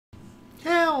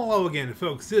Hello again,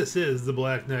 folks. This is the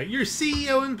Black Knight, your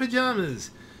CEO in pajamas.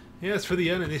 Yes, for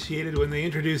the uninitiated, when they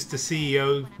introduced the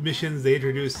CEO missions, they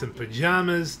introduced some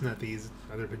pajamas, not these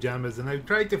other pajamas, and I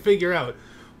tried to figure out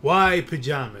why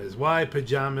pajamas? Why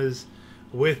pajamas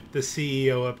with the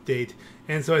CEO update?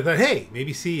 And so I thought, hey,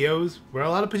 maybe CEOs wear a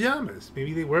lot of pajamas.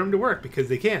 Maybe they wear them to work because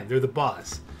they can. They're the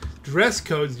boss. Dress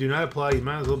codes do not apply. You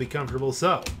might as well be comfortable.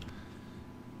 So,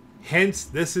 hence,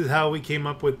 this is how we came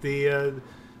up with the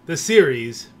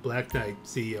series, Black Knight,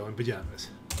 CEO in Pajamas.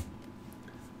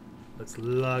 Let's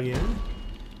log in.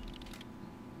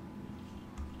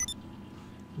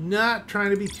 Not trying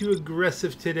to be too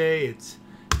aggressive today. It's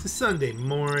a Sunday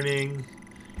morning.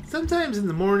 Sometimes in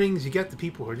the mornings you got the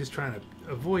people who are just trying to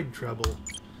avoid trouble,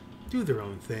 do their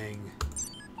own thing.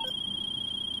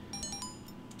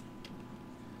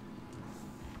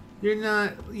 You're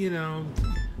not, you're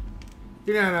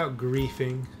not out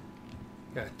griefing.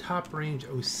 Got a top range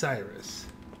Osiris.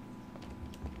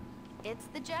 It's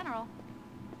the general.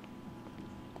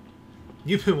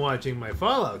 You've been watching my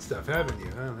Fallout stuff, haven't you?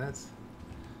 Oh, that's...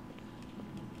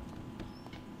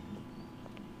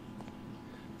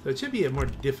 So it should be a more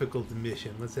difficult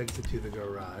mission. Let's exit to the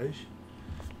garage.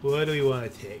 What do we want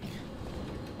to take?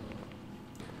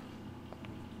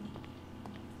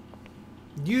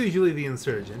 Usually the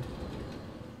Insurgent.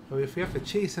 But if we have to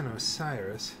chase an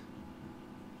Osiris...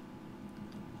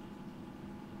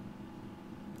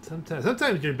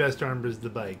 Sometimes your best armor is the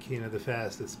bike. You know, the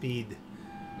fast, the speed,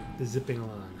 the zipping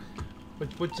along.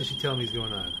 What does she tell me is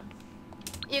going on?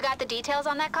 You got the details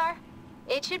on that car?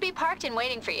 It should be parked and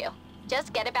waiting for you.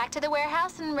 Just get it back to the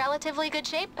warehouse in relatively good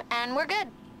shape, and we're good.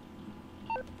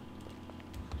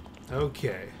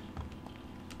 Okay.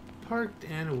 Parked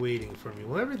and waiting for me.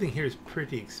 Well, everything here is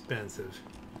pretty expensive.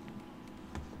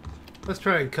 Let's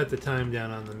try and cut the time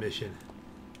down on the mission.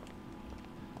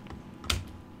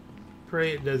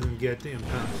 Pray it doesn't get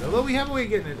impounded. Although we have a way of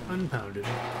getting it unpounded.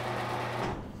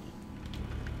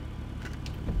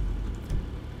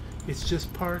 It's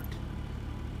just parked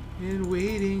and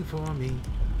waiting for me.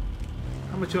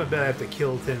 How much do I bet I have to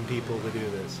kill 10 people to do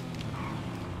this?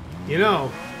 You know,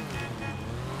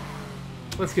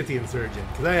 let's get the Insurgent,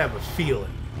 because I have a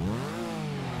feeling.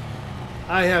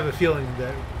 I have a feeling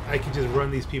that I could just run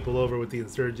these people over with the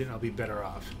Insurgent and I'll be better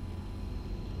off.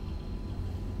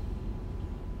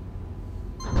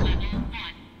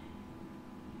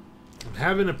 I'm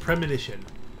having a premonition.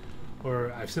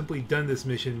 Or I've simply done this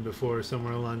mission before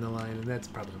somewhere along the line, and that's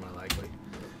probably more likely.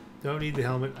 Don't need the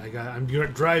helmet. I'm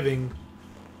driving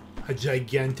a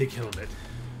gigantic helmet.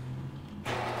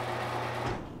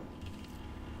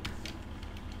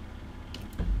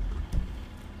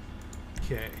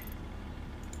 Okay.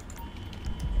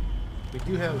 We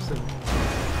do have some...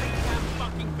 I can't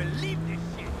fucking believe this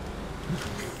shit.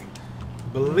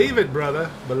 Believe it, brother.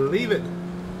 Believe it.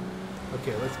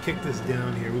 Okay, let's kick this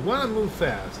down here. We want to move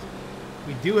fast.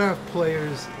 We do have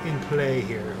players in play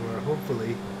here who are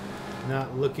hopefully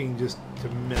not looking just to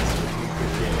mess with me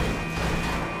today.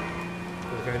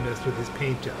 Like I messed with his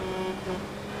paint job.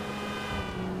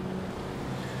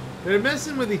 They're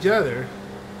messing with each other.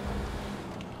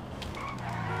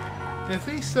 And if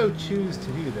they so choose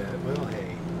to do that, well,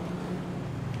 hey.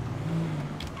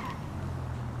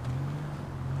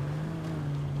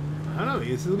 I don't know,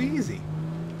 this will be easy.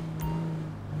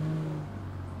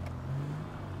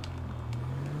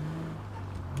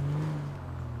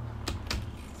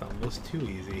 It's almost too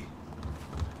easy.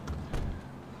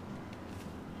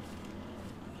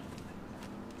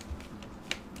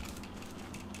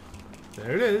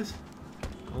 There it is.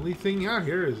 Only thing out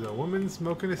here is a woman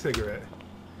smoking a cigarette.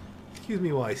 Excuse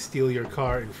me while I steal your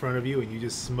car in front of you and you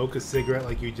just smoke a cigarette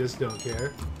like you just don't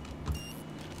care.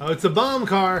 Oh, it's a bomb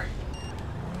car!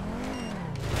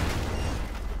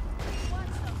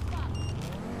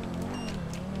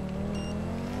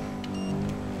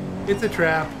 It's a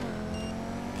trap.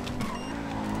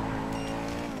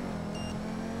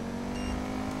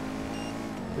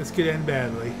 This could end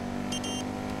badly.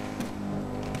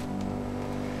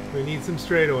 We need some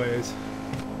straightaways.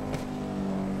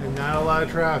 And not a lot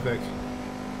of traffic.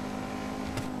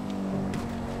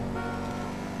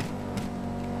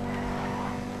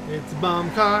 It's a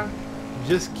bomb car.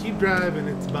 Just keep driving,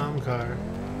 it's a bomb car.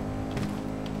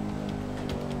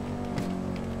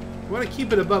 You want to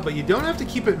keep it above, but you don't have to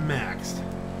keep it maxed.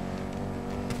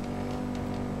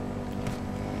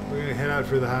 We're going to head out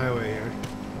for the highway here.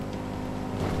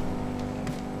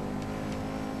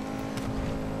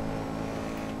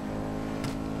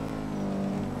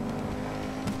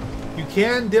 You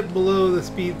can dip below the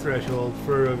speed threshold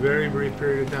for a very brief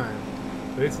period of time,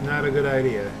 but it's not a good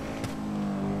idea.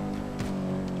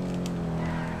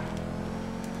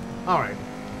 Alright.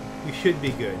 We should be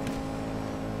good.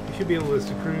 We should be able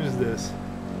to cruise this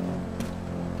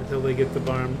until they get the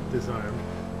bomb disarmed.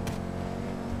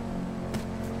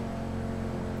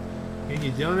 And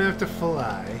you don't have to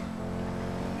fly.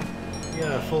 You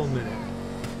got a full minute.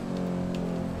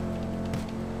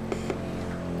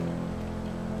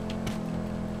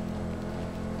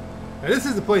 Now this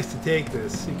is the place to take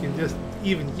this. You can just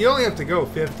you only have to go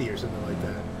 50 or something like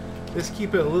that. Just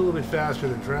keep it a little bit faster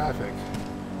than traffic.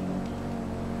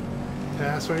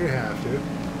 Pass where you have to.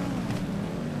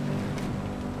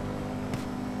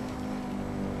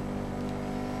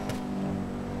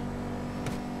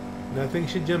 Nothing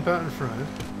should jump out in front.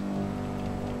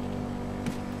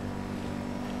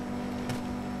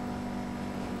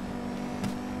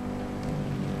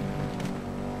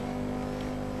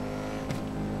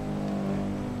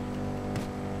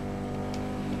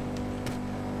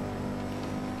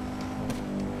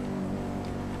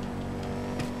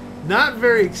 Not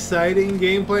very exciting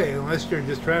gameplay unless you're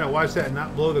just trying to watch that and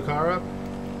not blow the car up.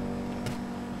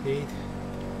 8,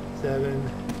 7,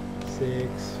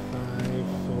 6, 5,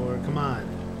 4, come on.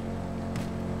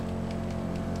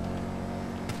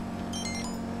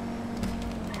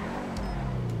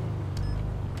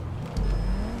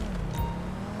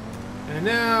 And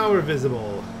now we're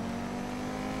visible.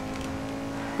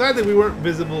 Glad that we weren't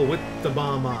visible with the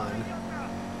bomb on.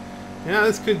 Now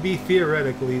this could be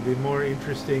theoretically the more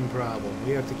interesting problem.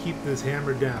 We have to keep this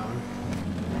hammered down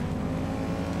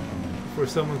before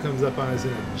someone comes up on us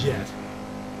in a jet.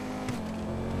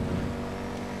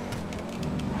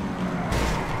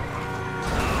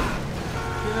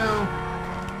 You know,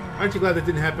 aren't you glad that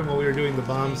didn't happen while we were doing the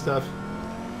bomb stuff?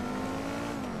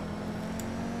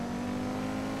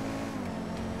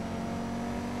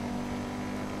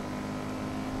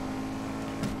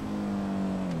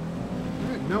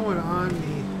 No one on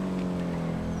the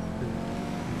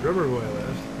drummer boy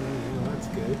left. Oh, that's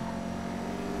good.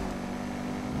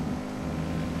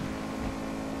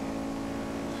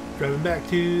 Driving back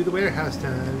to the warehouse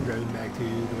time. Driving back to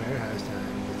the warehouse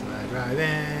time. That's my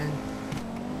driving.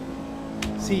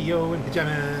 CEO in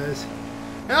pajamas.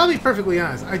 And I'll be perfectly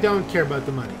honest. I don't care about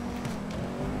the money.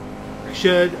 I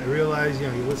should. I realize, you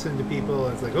know, you listen to people.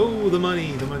 And it's like, oh, the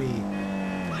money, the money.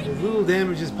 As little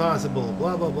damage as possible,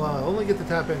 blah blah blah. Only get the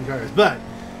top end cars, but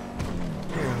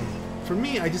you know, for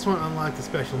me, I just want to unlock the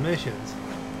special missions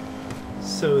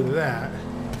so that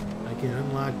I can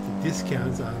unlock the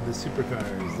discounts on the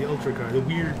supercars, the ultra cars, the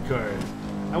weird cars.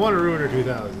 I want a Ruiner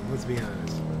 2000. Let's be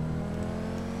honest.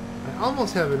 I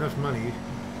almost have enough money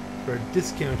for a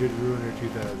discounted Ruiner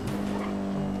 2000.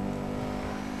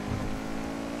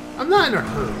 I'm not in a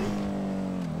hurry.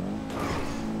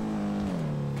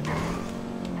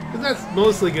 That's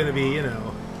mostly going to be, you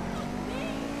know,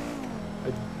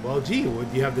 well, gee, would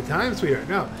you have the time, sweetheart?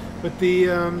 No, but the,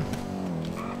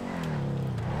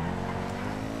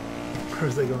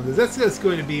 where's that going? That's just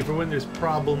going to be for when there's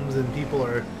problems and people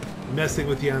are messing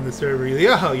with you on the server.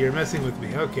 You're like, oh, you're messing with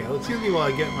me. Okay, well, excuse me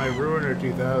while I get my Ruiner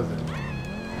 2000.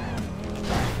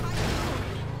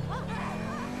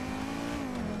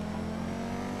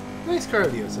 Nice car,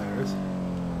 the Osiris.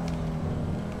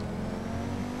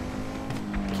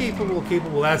 Capable,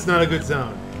 capable. That's not a good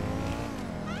sound.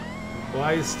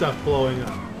 Why is stuff blowing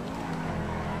up?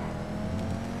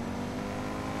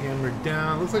 Hammered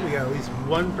down. Looks like we got at least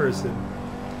one person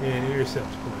in an intercept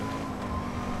point.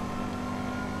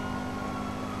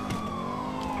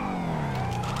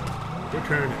 We're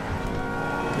turning.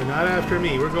 They're not after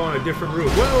me. We're going a different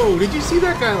route. Whoa! Did you see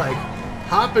that guy like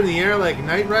hop in the air like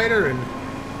Knight Rider? And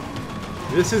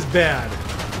this is bad.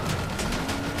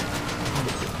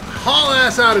 Haul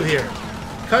ass out of here.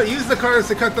 Use the cars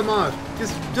to cut them off.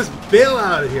 Just bail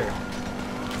out of here.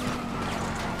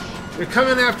 They're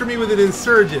coming after me with an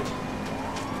insurgent.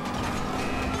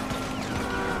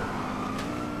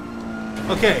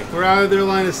 Okay, we're out of their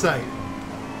line of sight.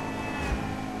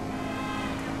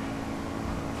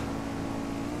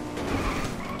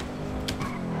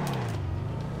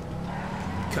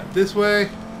 Cut this way.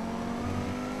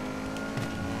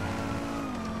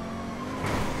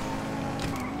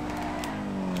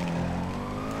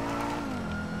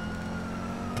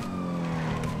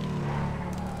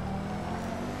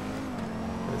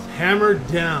 Hammered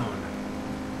down.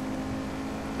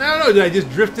 I don't know, did I just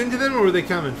drift into them or were they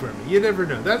coming for me? You never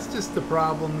know. That's just the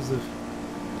problems of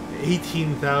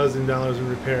 $18,000 in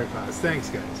repair costs. Thanks,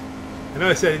 guys. I know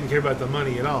I said I didn't care about the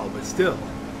money at all, but still.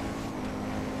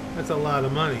 That's a lot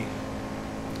of money.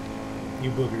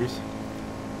 You boogers.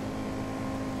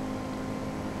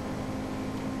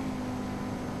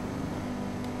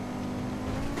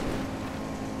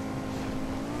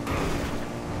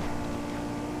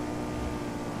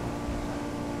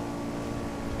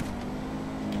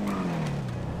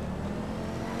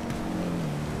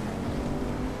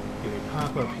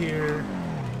 up here.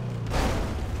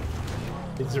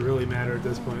 It doesn't really matter at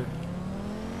this point.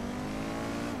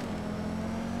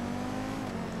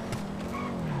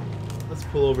 Let's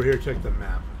pull over here, check the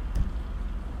map.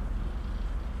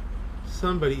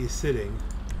 Somebody is sitting.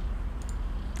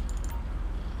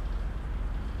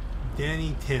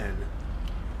 Danny 10.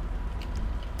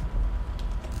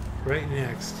 Right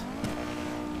next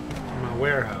to my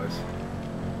warehouse.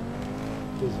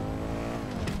 Just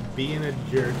being a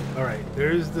jerk. Alright,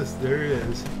 there's this. There it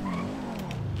is.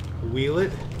 Wheel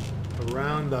it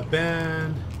around the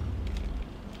bend.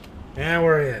 And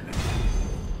we're in.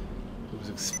 It was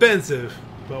expensive,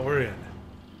 but we're in.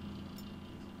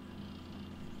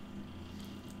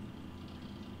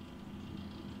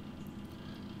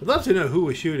 I'd love to know who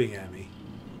was shooting at me.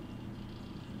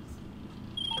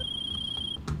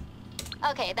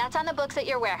 Okay, that's on the books at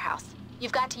your warehouse.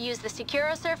 You've got to use the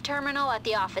SecuroSurf terminal at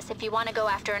the office if you want to go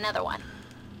after another one.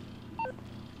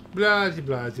 Blah,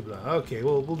 blah, blah. Okay,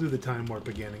 well, we'll do the time warp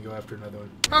again and go after another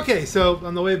one. Okay, so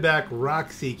on the way back,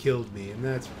 Rocsee killed me, and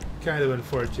that's kind of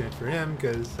unfortunate for him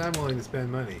because I'm willing to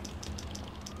spend money.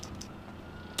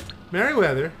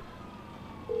 Merryweather.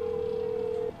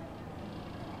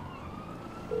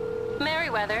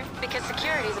 Merryweather, because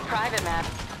security's a private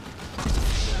matter.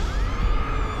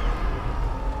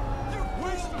 You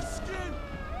waste of skin!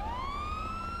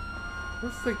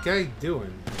 What's the guy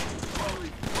doing?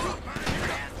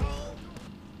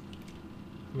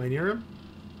 Am I near him?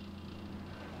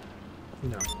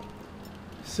 No.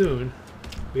 Soon.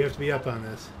 We have to be up on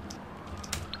this.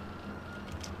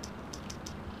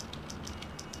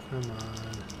 Come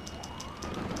on.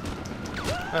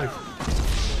 Oh.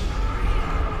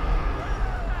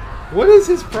 What is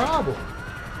his problem?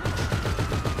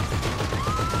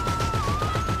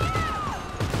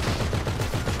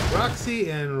 Rocsee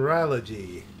and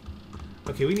Rocsee.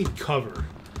 Okay, we need cover.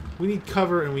 We need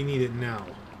cover and we need it now.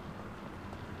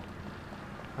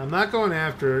 I'm not going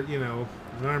after, you know,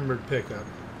 an armored pickup.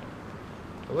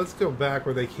 But let's go back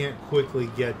where they can't quickly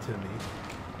get to me.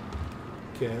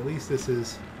 Okay, at least this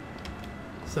is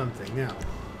something. Now.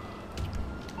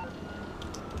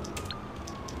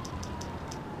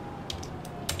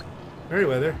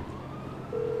 Merryweather.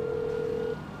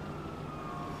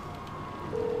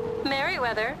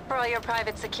 Merryweather, for all your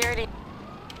private security.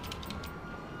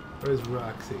 Where's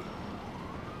Rocsee?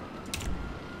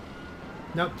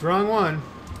 Nope, wrong one.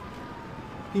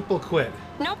 People quit.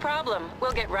 No problem.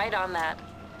 We'll get right on that.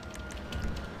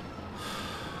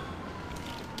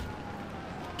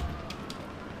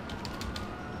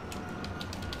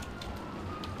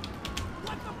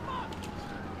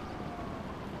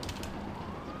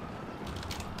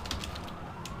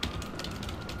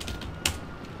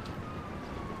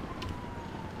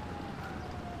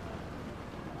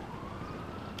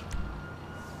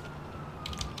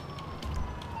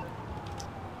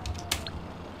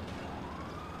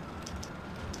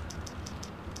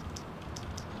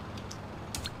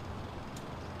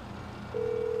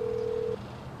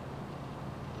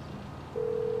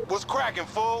 What's cracking,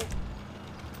 fool?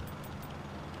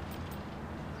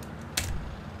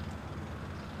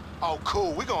 Oh,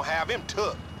 cool. We gonna have him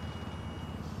took.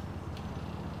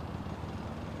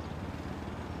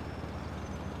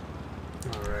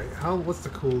 All right. What's the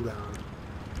cooldown?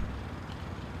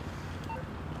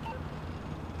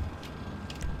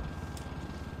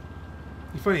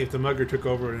 It'd be funny if the mugger took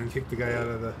over and kicked the guy out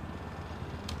of the.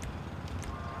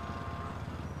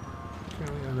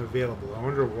 Currently unavailable. I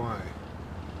wonder why.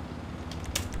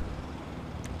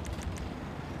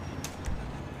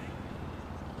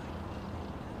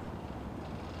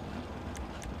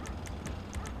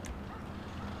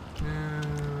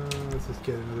 Let's just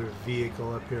get another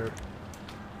vehicle up here.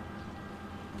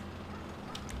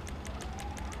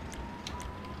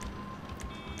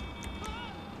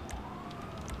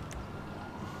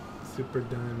 Super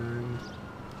Diamond.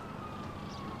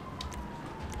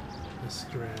 A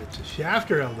stretch. A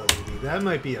shafter LWD. That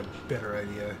might be a better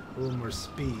idea. A little more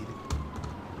speed.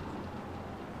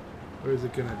 Where is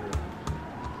it gonna drop?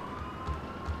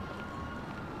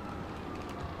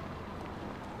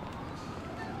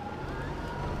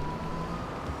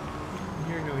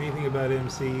 You don't know anything about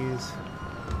MCs.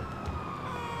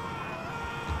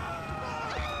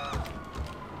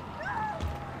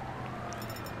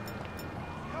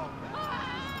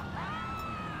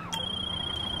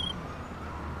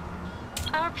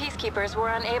 Our peacekeepers were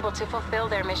unable to fulfill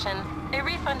their mission. A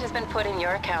refund has been put in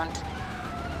your account.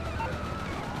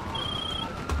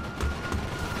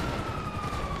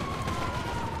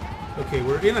 Okay,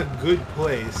 we're in a good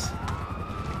place.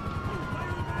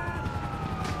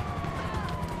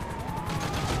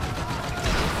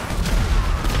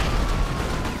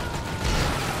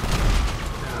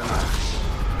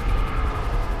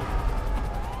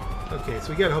 Okay,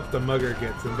 so we gotta hope the mugger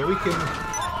gets him, but we can...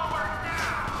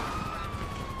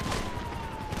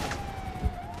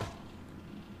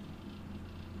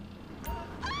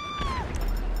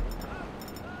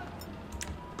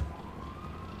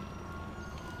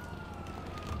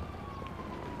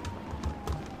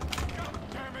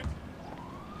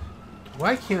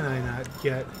 Why can't I not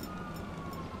get...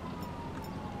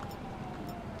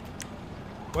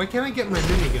 Why can't I get my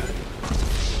minigun?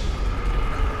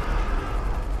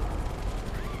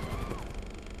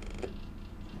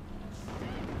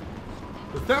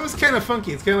 But that was kind of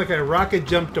funky. It's kind of like I rocket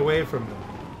jumped away from them.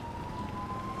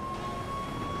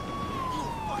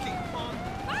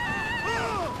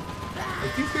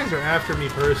 Like, these guys are after me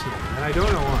personally, and I don't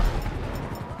know why.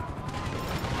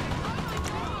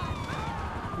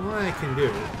 What I can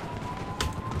do,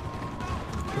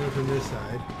 go from this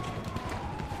side,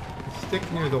 stick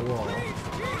near the wall.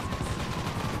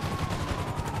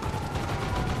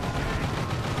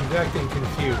 He's acting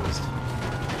confused.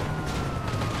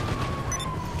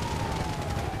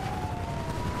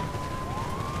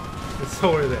 And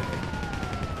so are they.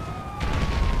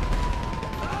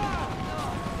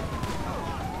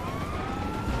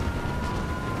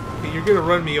 Okay, you're gonna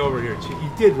run me over here, Chief. You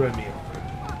did run me over.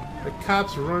 The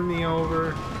cops run me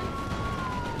over.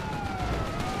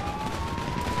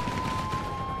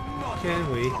 Can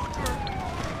we? Come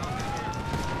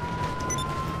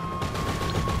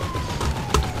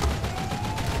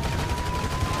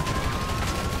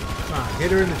on,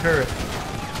 hit her in the turret.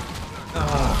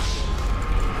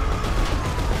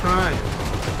 Trying.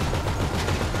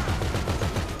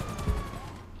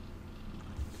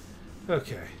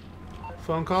 Okay.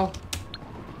 Phone call?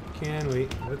 Can we?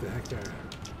 What the heck are...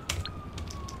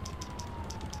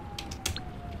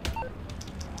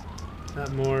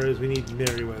 Not Moore's, we need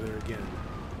Merriweather again.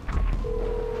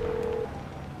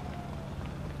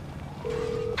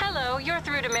 Hello, you're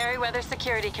through to Merriweather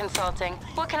Security Consulting.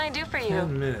 What can I do for you?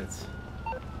 10 minutes.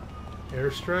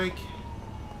 Airstrike?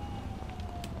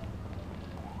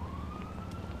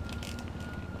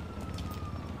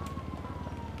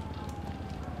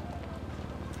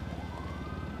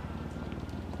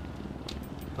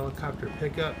 Helicopter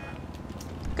pickup?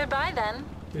 Goodbye, then.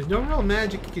 There's no real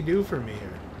magic you can do for me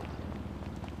here.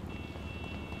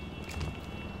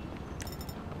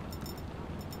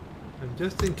 I'm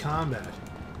just in combat.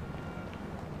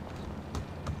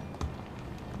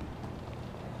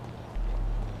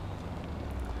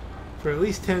 For at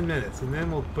least 10 minutes, and then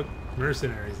we'll put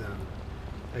mercenaries on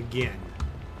again.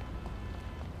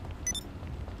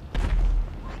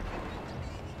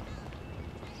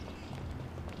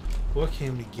 What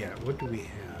can we get? What do we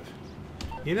have?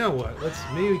 You know what?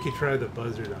 Maybe we could try the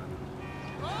buzzard on them.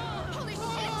 Holy shit!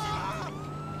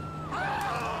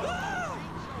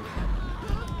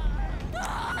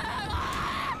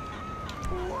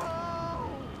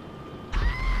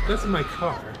 That's my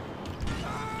car.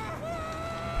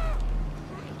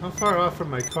 How far off from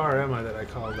my car am I that I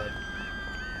called up?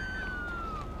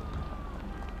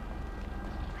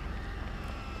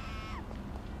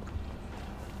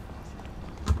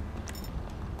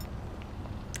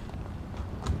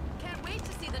 Can't wait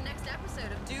to see the next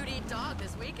episode of Dude Eat Dog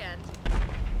this weekend.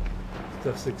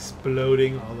 Stuff's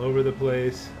exploding all over the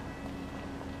place.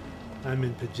 I'm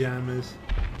in pajamas.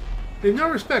 They have no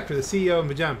respect for the CEO in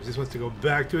pajamas. He just wants to go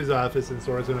back to his office and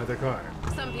sort another car.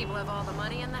 Some people have all the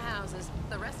money in the houses.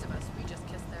 The rest of us, we just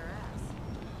kiss their ass.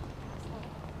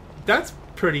 That's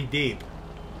pretty deep.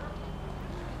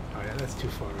 Oh yeah, that's too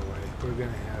far away. We're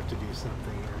gonna have to do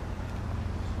something here.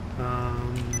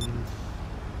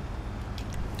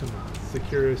 Come on,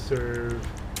 secure serve,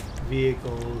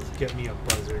 vehicles, get me a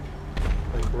buzzard.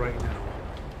 Like right now.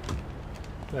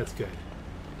 That's good.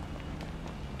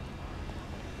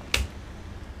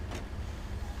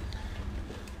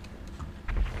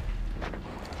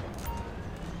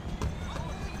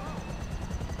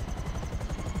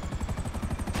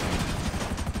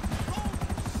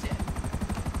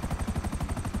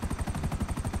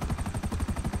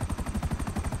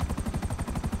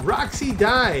 Rocsee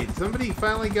died. Somebody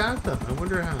finally got them. I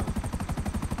wonder how.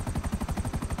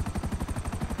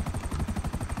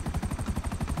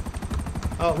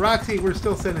 Oh, Rocsee, we're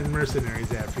still sending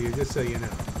mercenaries after you, just so you know.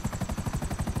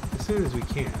 As soon as we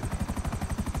can.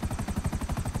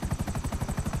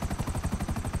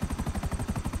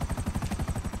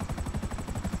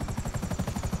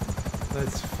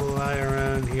 Let's fly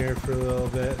around here for a little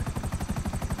bit.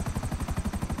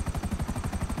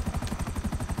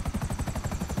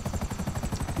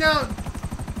 Now,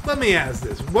 let me ask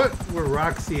this. What were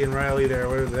Rocsee and Riley there,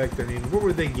 whatever the heck their name, what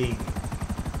were they gaining?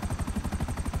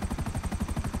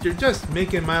 You're just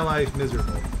making my life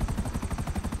miserable.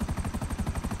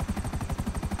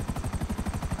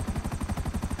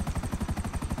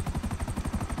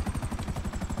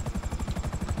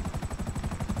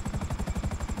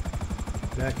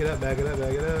 Back it up, back it up,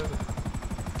 back it up.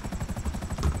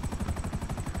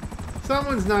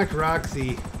 Someone's knocked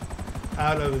Rocsee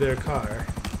out of their car.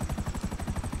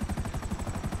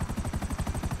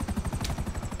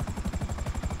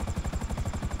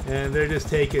 And they're just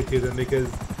taking it to them because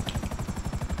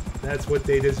that's what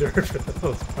they deserve for the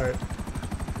most part.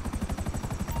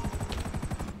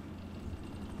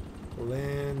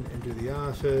 Land, enter the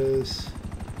office.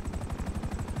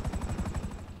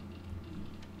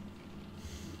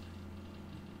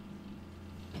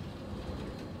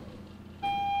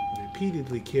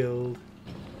 Repeatedly killed.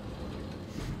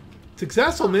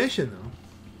 Successful mission though.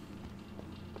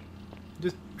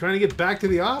 Just trying to get back to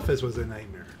the office was a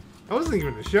nightmare. I wasn't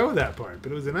even going to show that part,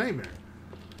 but it was a nightmare.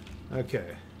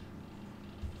 Okay.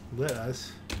 Let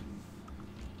us.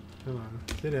 Come on,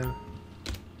 sit down.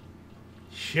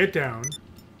 Shit down.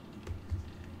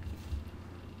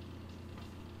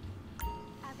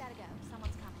 I've got to go.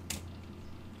 Someone's coming.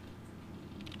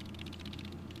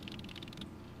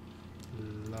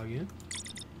 Log in.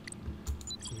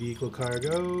 Vehicle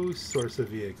cargo. Source a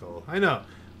vehicle. I know.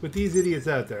 With these idiots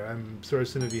out there, I'm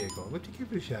sourcing a vehicle. Let me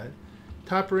give it a shot.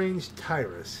 Top range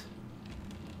Tyrus.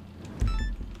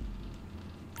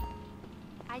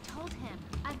 I told him.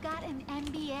 I've got an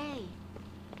MBA.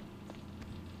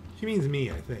 She means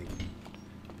me, I think.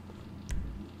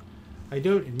 I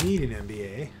don't need an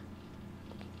MBA.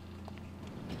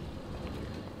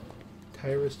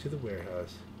 Tyrus to the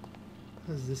warehouse.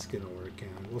 How's this gonna work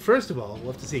out? Well, first of all,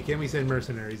 we'll have to see. Can we send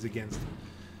mercenaries against...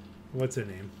 What's her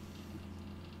name?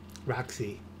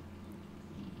 Rocsee.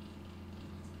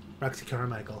 Rocsee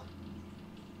Carmichael.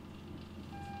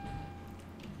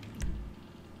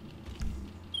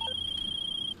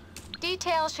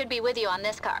 Details should be with you on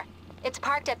this car. It's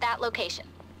parked at that location.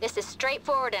 This is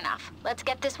straightforward enough. Let's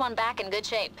get this one back in good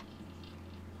shape.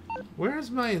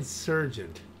 Where's my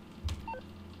insurgent?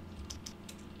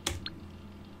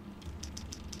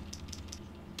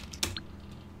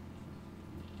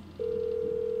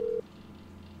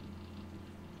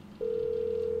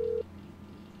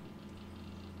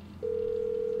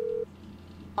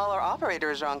 All our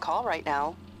operators are on call right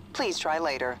now. Please try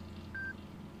later.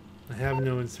 I have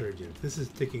no insurgent. This is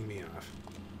ticking me off.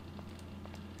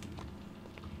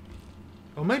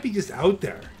 Oh, it might be just out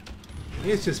there.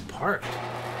 Maybe it's just parked.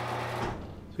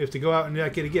 So we have to go out and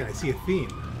back it again. I see a theme.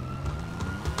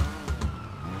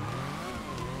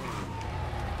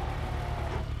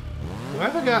 Why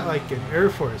have I got like an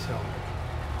Air Force helmet?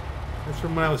 That's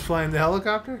from when I was flying the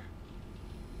helicopter?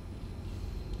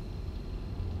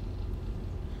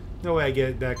 No way I get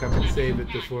it back up and save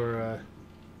it before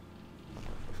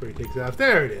he takes off.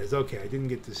 There it is. Okay, I didn't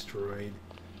get destroyed.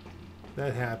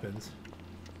 That happens.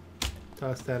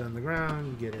 Toss that on the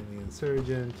ground. Get in the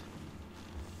insurgent.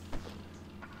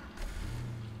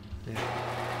 Yeah.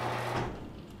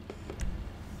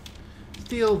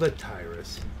 Steal the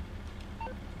Tyrus.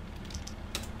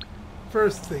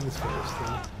 First things first,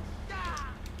 though.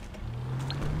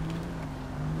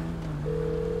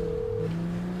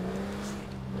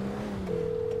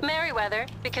 Merryweather,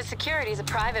 because security is a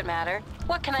private matter.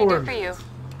 What can I 4 do for minutes.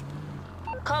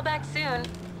 you? Call back soon.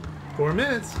 4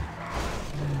 minutes.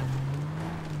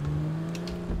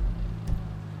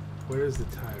 Where's the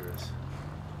Tyrus?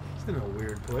 It's in a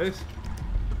weird place.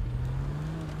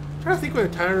 I'm trying to think what a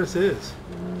Tyrus is.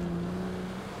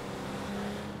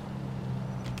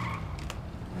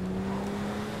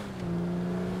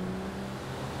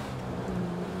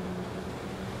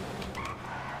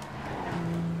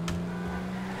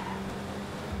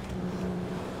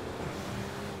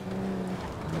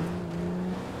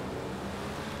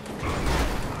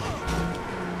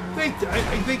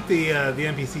 I think the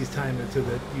NPCs time it so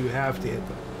that you have to hit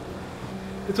them.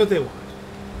 It's what they want.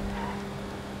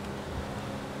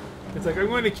 It's like, I'm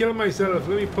going to kill myself.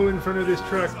 Let me pull in front of this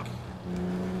truck.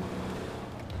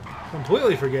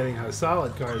 Completely forgetting how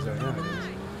solid cars are nowadays.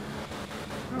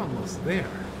 We're almost there.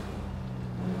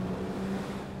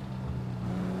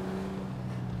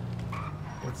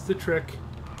 What's the trick?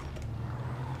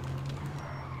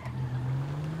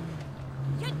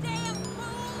 You damn fool!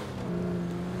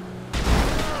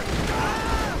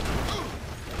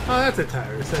 Oh, that's a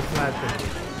Tyrus. That's flatbed.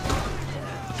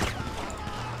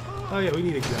 Oh yeah, we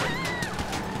need a gun.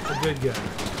 A good gun.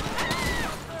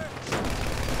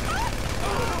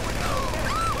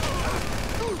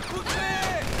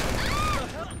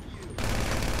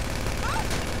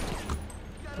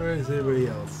 Where is everybody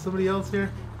else? Somebody else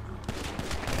here?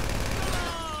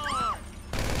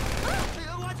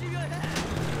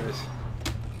 Tyrus.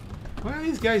 Why do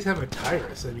these guys have a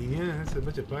Tyrus? I mean, yeah, that's a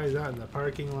bunch of guys out in the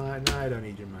parking lot. No, I don't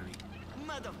need your money.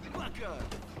 Motherfucker!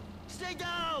 Stay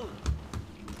down!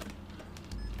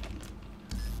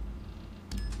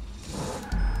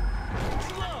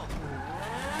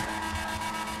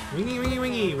 Wingy, wingy,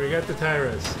 wingy. We got the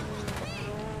Tyrus.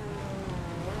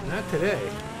 Not today.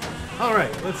 All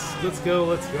right, let's go.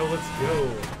 Let's go. Let's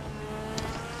go.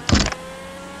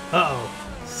 Uh-oh.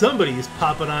 Somebody is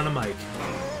popping on a mic.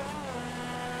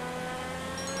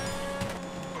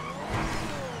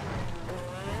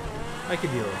 I can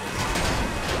deal with this.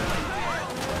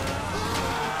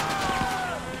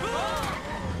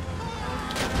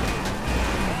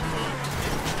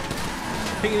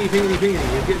 Pingity, pingity,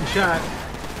 pingity. You're getting shot.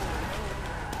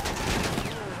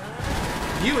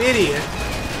 You idiot.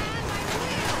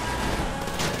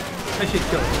 I should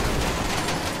kill him.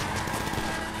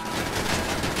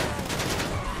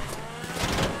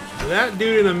 That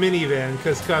dude in a minivan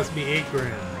cost me $8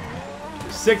 grand.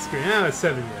 6 grand. Now it's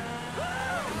 7 grand.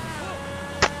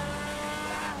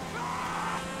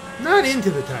 Not into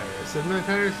the Tyrus. And the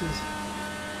Tyrus is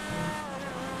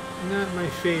not my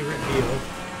favorite deal.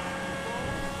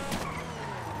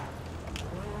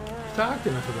 I've talked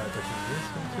enough about the Tyrus.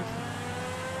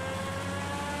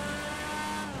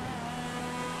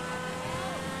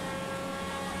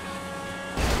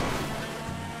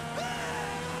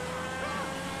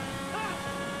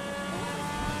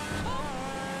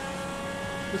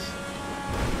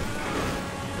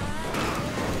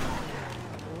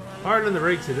 Hard on the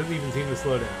brakes, it doesn't even seem to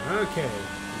slow down. Okay,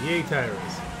 yay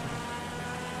Tyrus.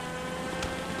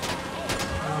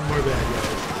 More bad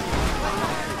guys.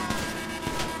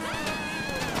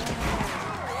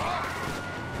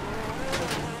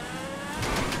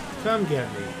 Come get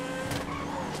me.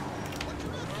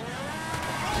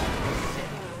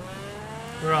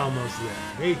 We're almost there.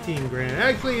 18 grand.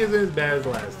 Actually isn't as bad as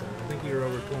last time. I think we were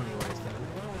over 20 last time.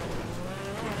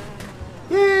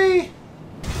 Yay!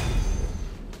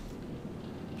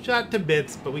 Shot to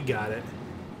bits, but we got it.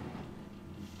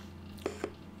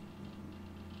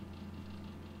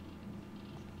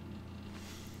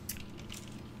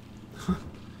 A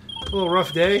little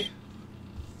rough day.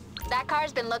 That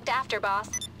car's been looked after, boss.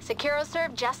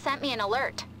 SecuroServe just sent me an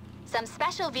alert. Some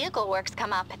special vehicle work's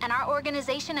come up, and our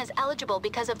organization is eligible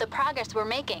because of the progress we're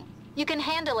making. You can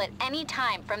handle it any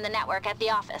time from the network at the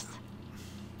office.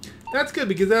 That's good,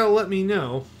 because that'll let me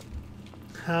know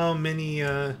how many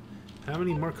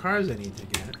more cars I need to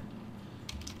get.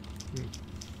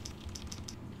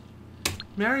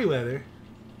 Merriweather.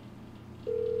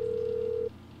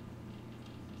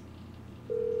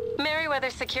 Merriweather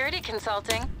Security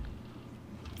Consulting.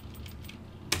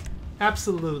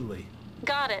 Absolutely.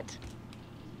 Got it.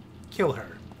 Kill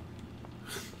her.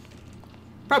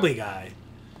 Probably a guy.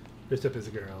 Dressed up as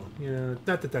a girl. You know,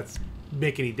 not that that's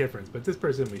make any difference, but this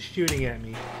person was shooting at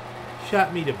me.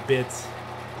 Shot me to bits.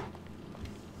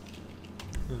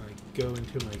 And I go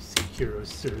into my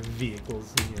SecuroServe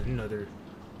vehicles and another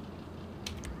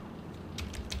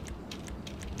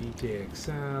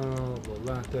DJXL,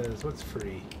 Volatas. What's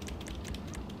free?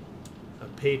 A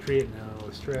Patriot? No.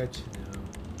 A Stretch? No.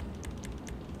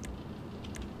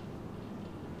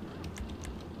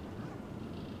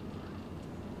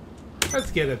 Let's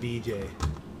get a VJ.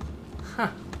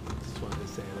 Ha! Just wanted to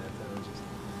say that. That was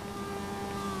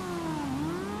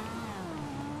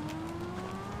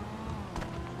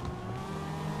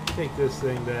just... Take this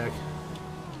thing back.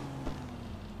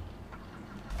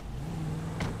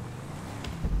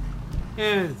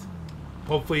 And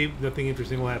hopefully nothing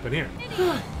interesting will happen here.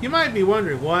 You might be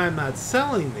wondering why I'm not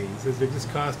selling these, as they're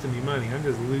just costing me money. I'm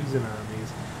just losing on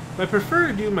these. But I prefer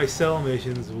to do my sell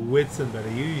missions with somebody,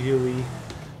 usually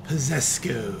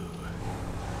Possesco.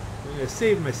 I'm going to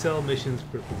save my sell missions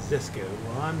for Possesco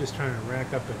while I'm just trying to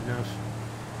rack up enough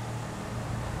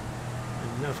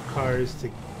cars to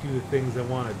do the things I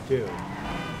want to do.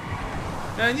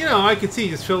 And you know, I could see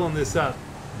just filling this up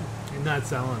and not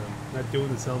selling them, not doing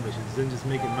the sell missions, then just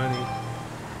making money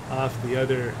off the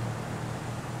other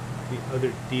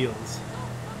deals.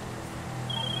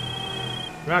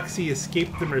 Rocsee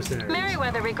escaped the mercenaries.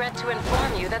 Merriweather regret to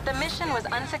inform you that the mission was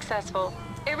unsuccessful.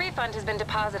 A refund has been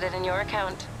deposited in your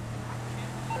account.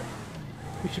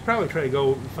 We should probably try to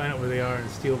go find out where they are and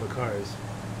steal the cars.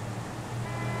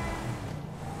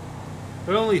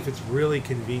 But only if it's really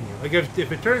convenient. Like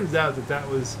if it turns out that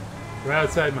was right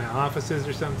outside my offices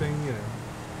or something, you know.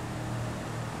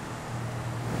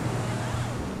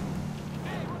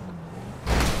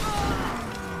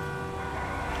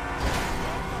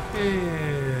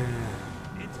 Yeah.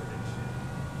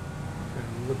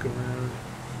 Look around.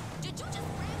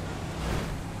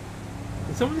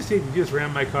 Did someone just say, did you just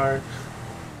ram my car?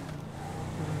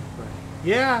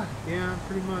 Yeah,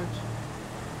 pretty much.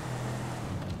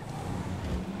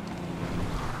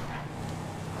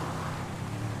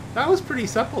 That was pretty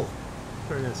supple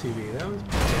for an SUV. That was...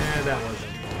 that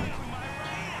wasn't.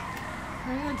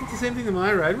 I did the same thing to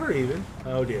my ride. We're even.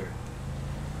 Oh dear.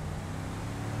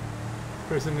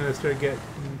 Person gonna start getting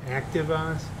active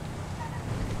on us.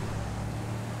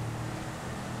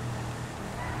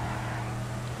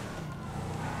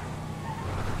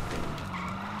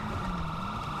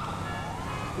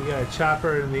 We got a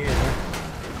chopper in the air.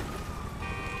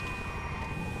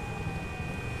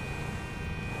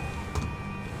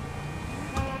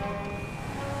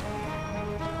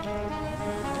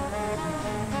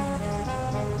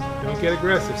 Don't get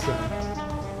aggressive, son.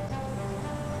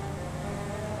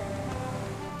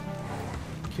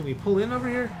 Can we pull in over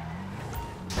here?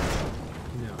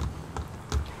 No.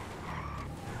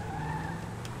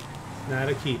 It's not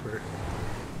a keeper.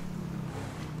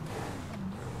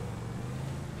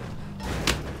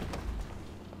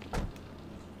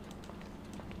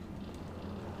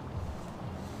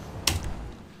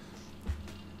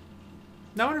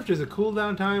 Now I wonder if there's a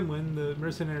cooldown time when the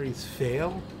mercenaries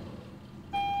fail.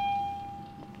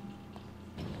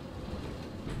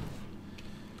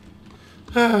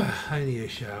 I need a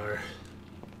shower.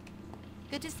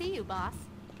 Good to see you, boss.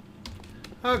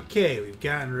 Okay, we've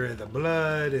gotten rid of the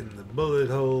blood and the bullet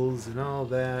holes and all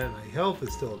that. My health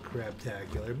is still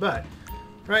craptacular, but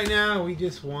right now we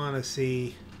just want to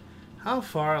see how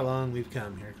far along we've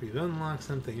come here. We've unlocked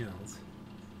something else.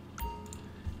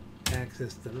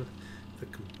 Access to the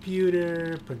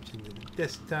computer, punch into the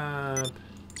desktop.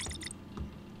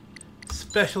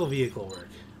 Special vehicle work.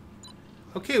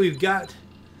 Okay, we've got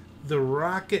the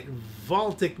Rocket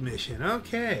Vaultic mission.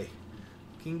 Okay,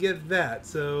 can get that.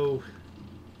 So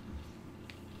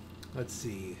let's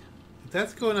see. If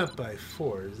that's going up by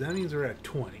 4s, that means we're at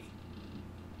 20.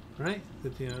 Right?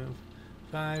 That, you know,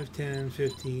 5, 10,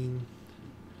 15,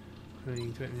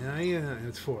 20, 29.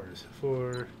 That's 4s.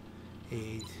 4,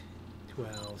 8,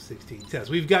 12, 16, 10.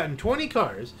 So we've gotten 20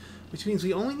 cars, which means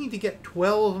we only need to get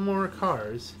 12 more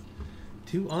cars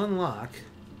to unlock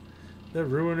the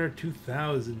Ruiner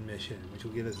 2000 mission, which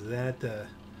will get us that,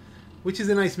 which is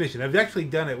a nice mission. I've actually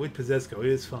done it with Possesco. It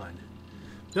is fun.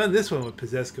 Done this one with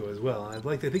Possesco as well. And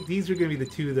I think these are going to be the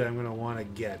two that I'm going to want to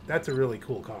get. That's a really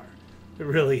cool car. It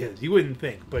really is. You wouldn't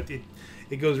think, but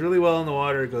it goes really well in the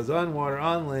water. It goes on water,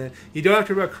 on land. You don't have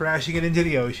to worry about crashing it into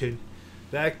the ocean.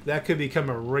 That could become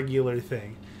a regular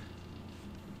thing.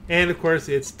 And of course,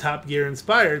 it's Top Gear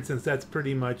inspired, since that's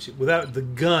pretty much, without the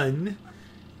gun,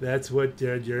 that's what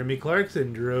Jeremy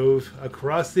Clarkson drove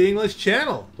across the English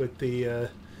Channel with the.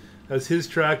 That was his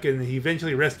truck, and he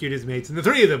eventually rescued his mates, and the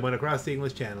three of them went across the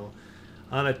English Channel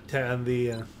in a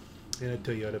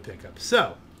Toyota pickup.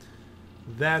 So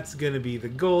that's going to be the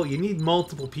goal. You need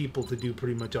multiple people to do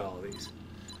pretty much all of these.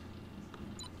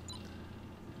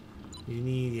 You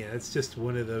need, yeah, it's just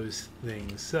one of those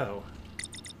things. So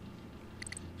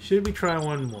should we try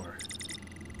one more?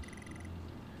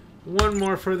 One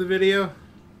more for the video.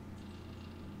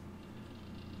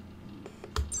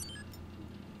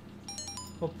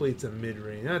 Hopefully it's a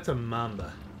mid-range. That's a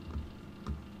Mamba.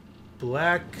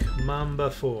 Black Mamba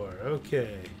 4.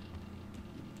 Okay.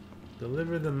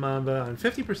 Deliver the Mamba on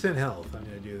 50% health. I'm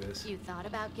going to do this. You thought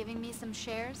about giving me some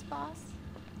shares, boss?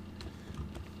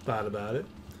 Thought about it.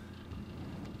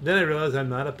 Then I realized I'm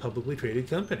not a publicly traded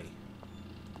company.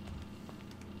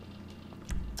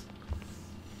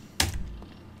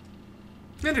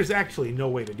 And there's actually no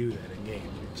way to do that in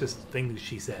game. It's just things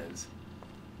she says.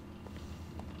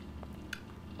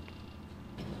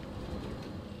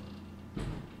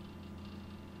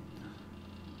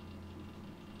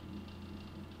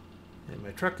 And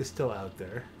my truck is still out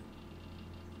there.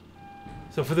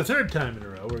 So for the third time in a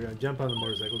row, we're going to jump on the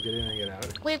motorcycle, get in and get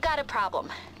out. We've got a problem.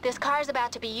 This car's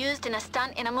about to be used in a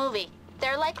stunt in a movie.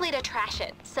 They're likely to trash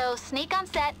it. So sneak on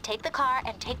set, take the car,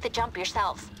 and take the jump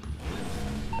yourselves.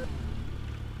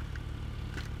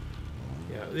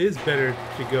 Yeah, it is better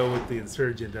to go with the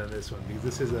Insurgent on this one, because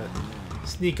this is a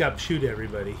sneak up, shoot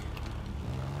everybody.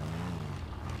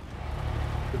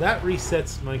 So that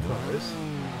resets my cars.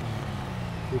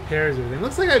 Repairs everything.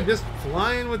 Looks like I'm just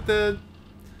flying with the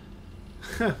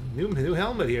new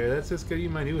helmet here. That's just gonna be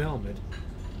my new helmet.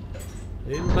 I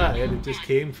didn't buy it. It just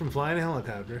came from flying a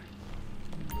helicopter.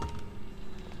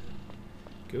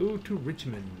 Go to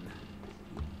Richmond.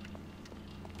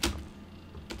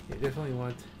 You definitely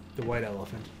want the white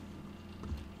elephant.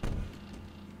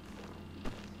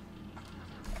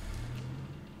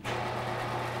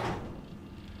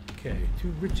 Okay, to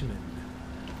Richmond.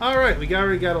 Alright, we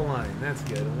already got a line. That's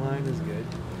good. A line is good.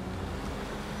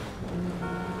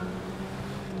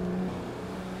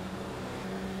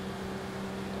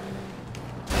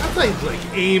 That thing's like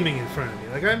aiming in front of me.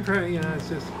 Like I'm trying, you know, it's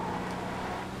just...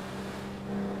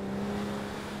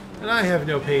 And I have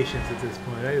no patience at this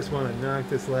point. I just want to knock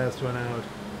this last one out.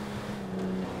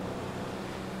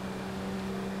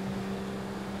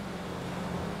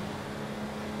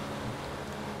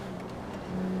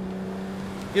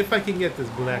 If I can get this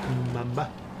black mamba.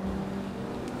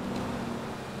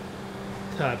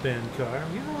 Top end car.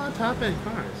 I'm getting a lot of top end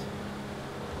cars.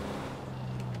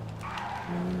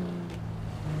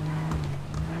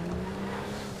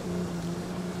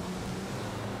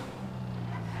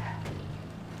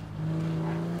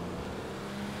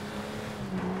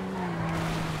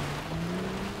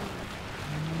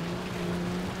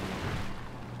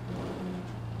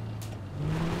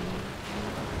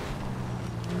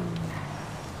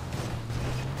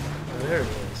 Oh, there it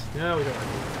is. No, we don't want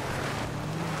to do that.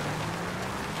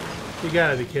 You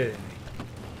gotta be kidding me.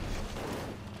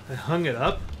 I hung it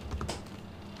up?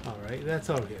 Alright, that's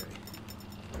okay.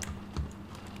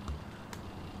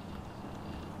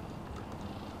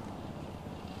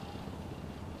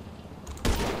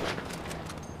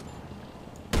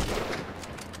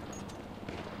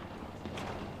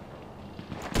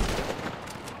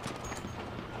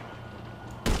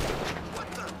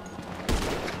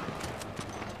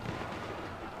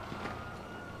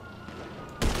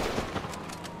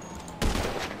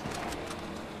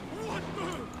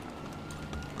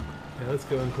 Let's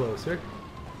go in closer.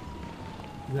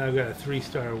 Now I've got a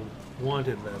 3-star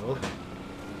wanted level.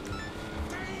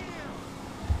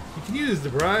 You can use the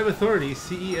bribe authority,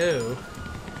 CEO.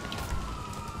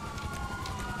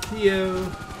 CEO.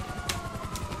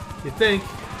 You think.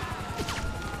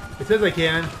 It says I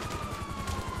can.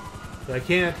 But I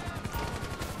can't.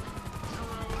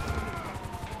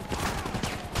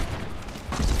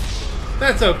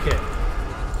 That's okay.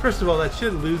 First of all, that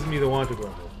should lose me the wanted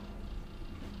level.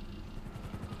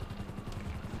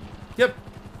 Yep.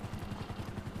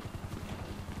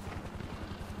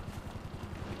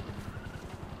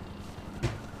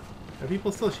 Are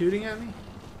people still shooting at me?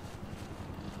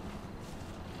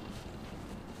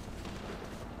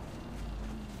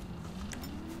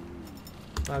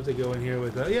 I'll have to go in here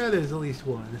with yeah, there's at least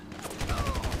one.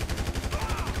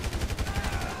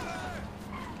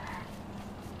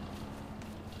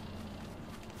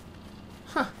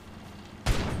 Huh.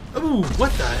 Ooh,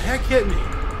 what the heck hit me?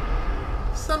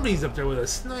 Somebody's up there with a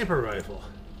sniper rifle.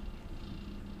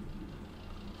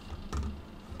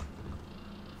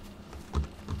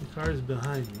 The car's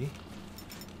behind me.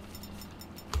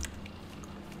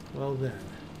 Well then.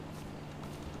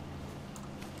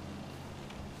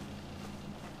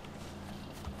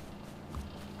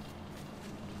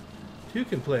 Two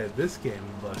can play at this game,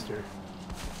 Buster.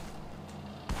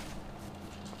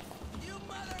 You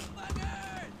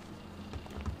motherfucker!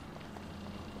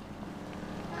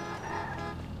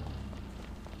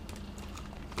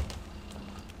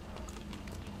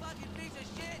 Fucking piece of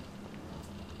shit!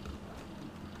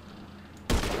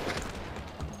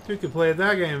 Two can play at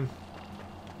that game.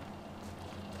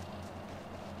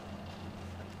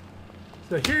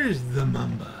 So here's the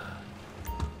Mamba.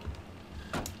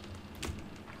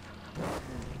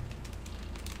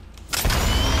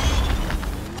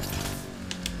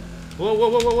 Whoa, whoa,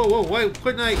 whoa, whoa, whoa, whoa, why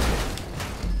couldn't I?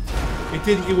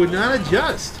 It would not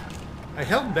adjust. I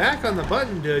held back on the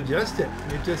button to adjust it.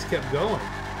 It just kept going.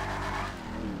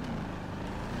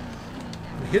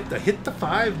 I hit the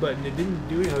 5 button, it didn't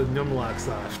do anything. The numlock's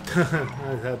off.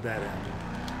 I've had that happen.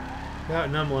 Without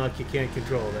numlock, you can't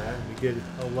control that. We did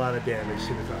a lot of damage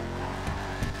to the car.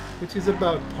 Which is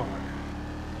about par.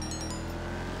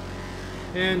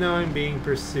 And now I'm being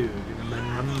pursued in my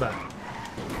Mamba.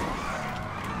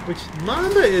 Which,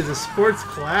 Mamba is a sports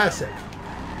classic.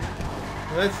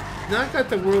 Well, that's not got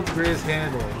the world's greatest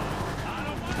handling.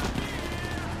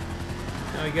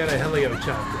 Now we got a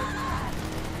helichopter.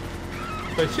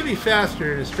 But it should be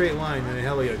faster in a straight line than a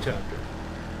helichopter.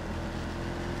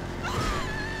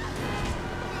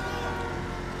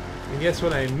 And guess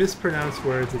what? I mispronounce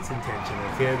words. It's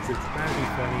intentional, kids. It's trying to be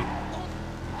funny.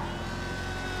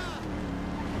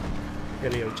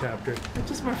 Helichopter. It's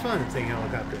just more fun than saying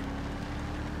helicopter.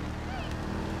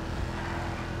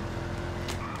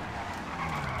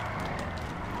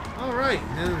 Alright,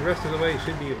 and the rest of the way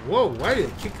should be... Whoa, why did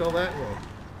it kick all that way?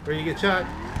 Where you get shot?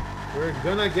 We're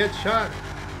gonna get shot.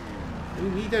 We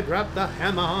need to drop the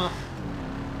hammer.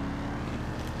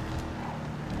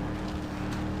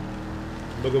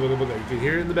 Booga booga booga. You can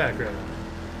hear it in the background.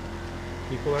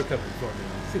 People are coming for me.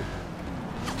 See.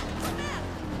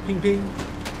 Ping ping.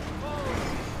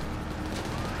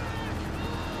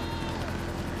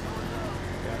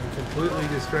 Yeah, I'm completely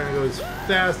just trying to go as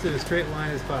fast in a straight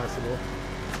line as possible.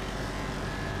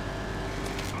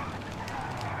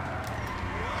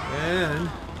 And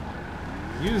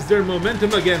Use their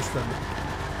momentum against them.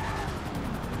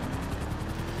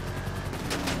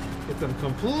 Get them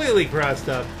completely crossed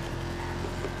up.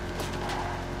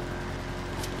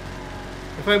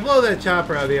 If I blow that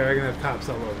chopper out of the air, I'm gonna have cops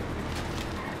all over me.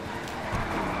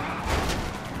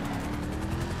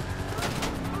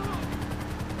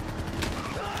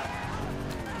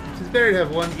 It's better to have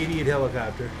one idiot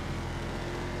helicopter.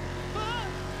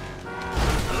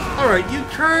 Alright, you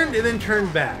turned and then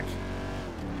turned back.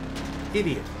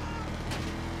 Idiot.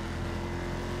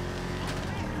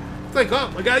 It's like,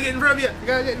 oh, I gotta get in front of you! I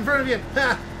gotta get in front of you!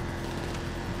 Ha!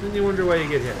 Then you wonder why you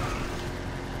get hit.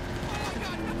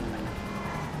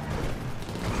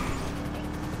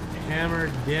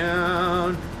 Hammer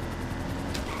down.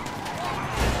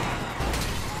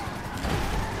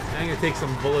 I'm gonna take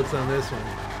some bullets on this one.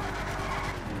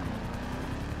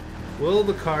 Will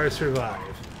the car survive?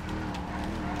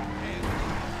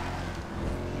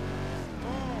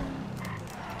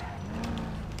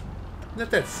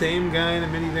 Isn't that same guy in the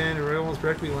minivan who almost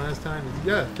wrecked me last time? Has he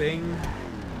got a thing?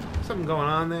 Something going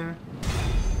on there?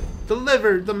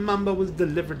 Delivered! The Mamba was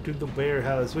delivered to the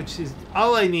warehouse, which is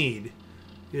all I need.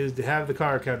 Is to have the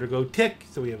car counter go tick,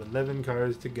 so we have 11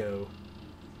 cars to go.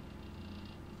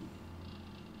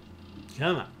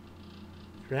 Come on.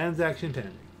 Transaction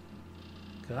pending.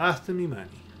 Costing me money.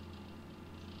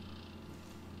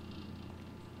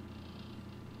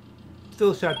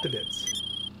 Still shot to bits.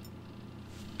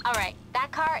 Alright,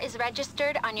 that car is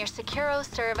registered on your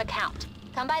SecuroServe account.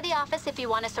 Come by the office if you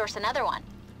want to source another one.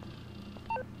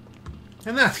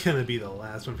 And that's gonna be the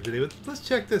last one for today, but let's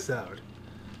check this out.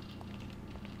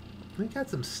 We got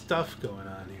some stuff going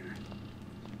on here.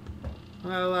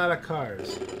 Not a lot of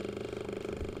cars.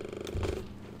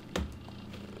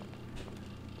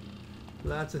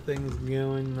 Lots of things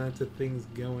going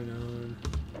on.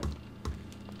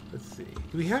 Let's see.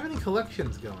 Do we have any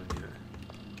collections going here?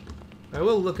 I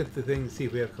will look at the thing to see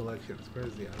if we have collections.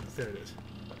 Where's the office? There it is.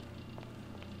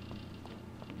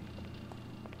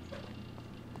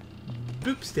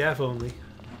 Boop, staff only.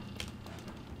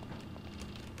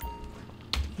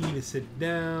 You to sit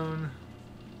down.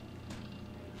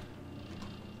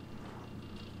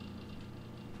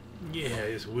 Yeah,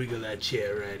 just wiggle that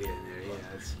chair right in there. Yeah,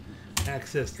 let's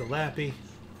access the lappy.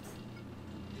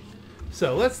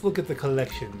 So let's look at the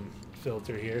collection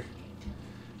filter here.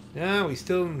 No, we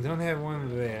still don't have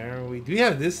one there. We do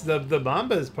have this. The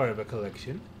Mamba is part of a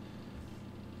collection.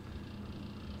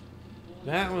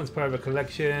 That one's part of a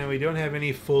collection. We don't have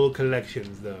any full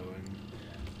collections though, and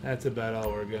that's about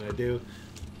all we're gonna do.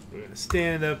 We're gonna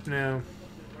stand up now.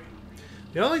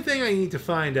 The only thing I need to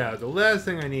find out, the last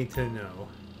thing I need to know,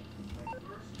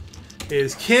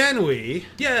 is can we?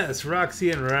 Yes,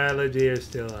 Rocsee and Riley are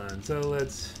still on. So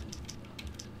let's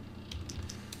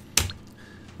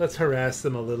harass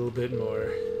them a little bit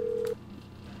more.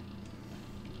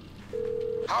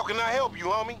 How can I help you,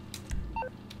 homie?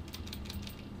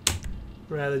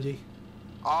 Riley.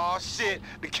 Aw, shit.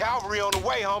 The cavalry on the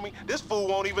way, homie. This fool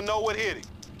won't even know what hit him.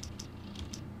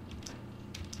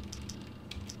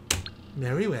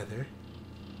 Merryweather.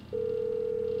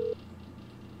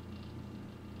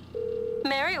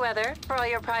 Merryweather, for all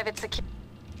your private security.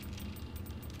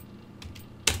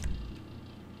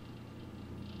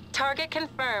 Target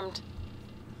confirmed.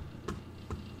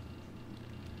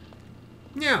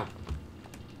 No.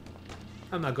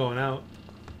 I'm not going out.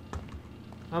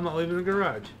 I'm not leaving the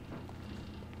garage.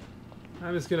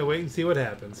 I'm just gonna wait and see what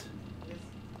happens.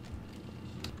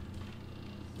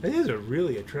 That is a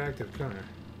really attractive car.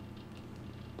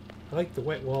 I like the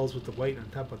white walls with the white on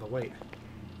top of the white.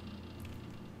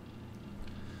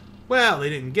 Well, they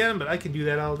didn't get him, but I can do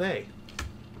that all day.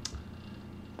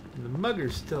 And the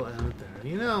mugger's still out there.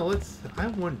 You know, I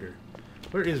wonder,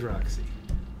 where is Rocsee?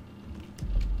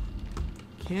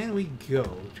 Can we go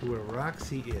to where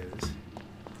Rocsee is?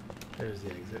 There's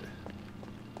the exit.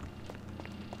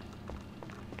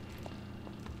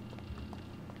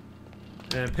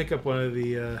 And pick up one of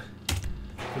the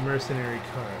mercenary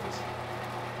cars.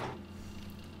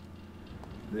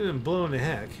 They've been blown to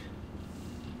heck.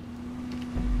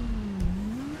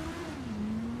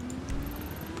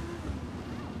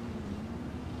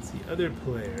 Let's see other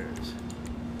players.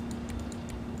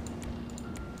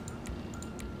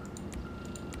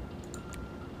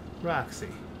 Rocsee.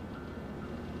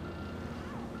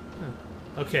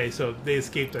 Huh. Okay, so they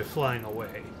escaped by flying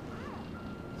away.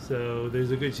 So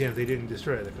there's a good chance they didn't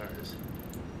destroy the cars.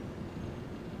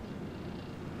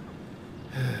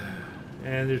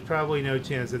 And there's probably no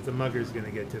chance that the mugger's going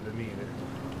to get to them either.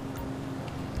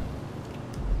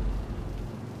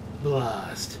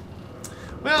 Blast.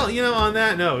 Well, you know, on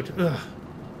that note, I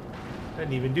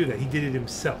didn't even do that. He did it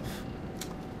himself.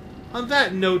 On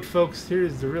that note, folks,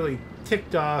 here's the really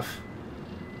ticked off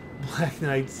Black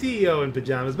Knight CEO in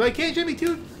Pajamas. But I can't be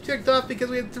too ticked off because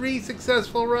we had 3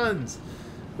 successful runs,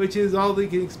 which is all we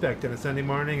can expect on a Sunday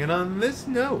morning. And on this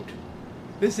note,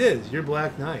 this is your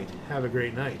Black Knight. Have a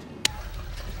great night.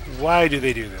 Why do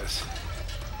they do this?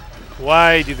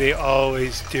 Why do they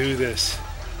always do this?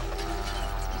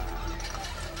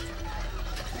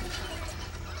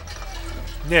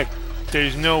 Nick,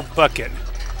 there's no bucket.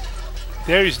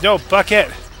 There's no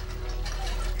bucket!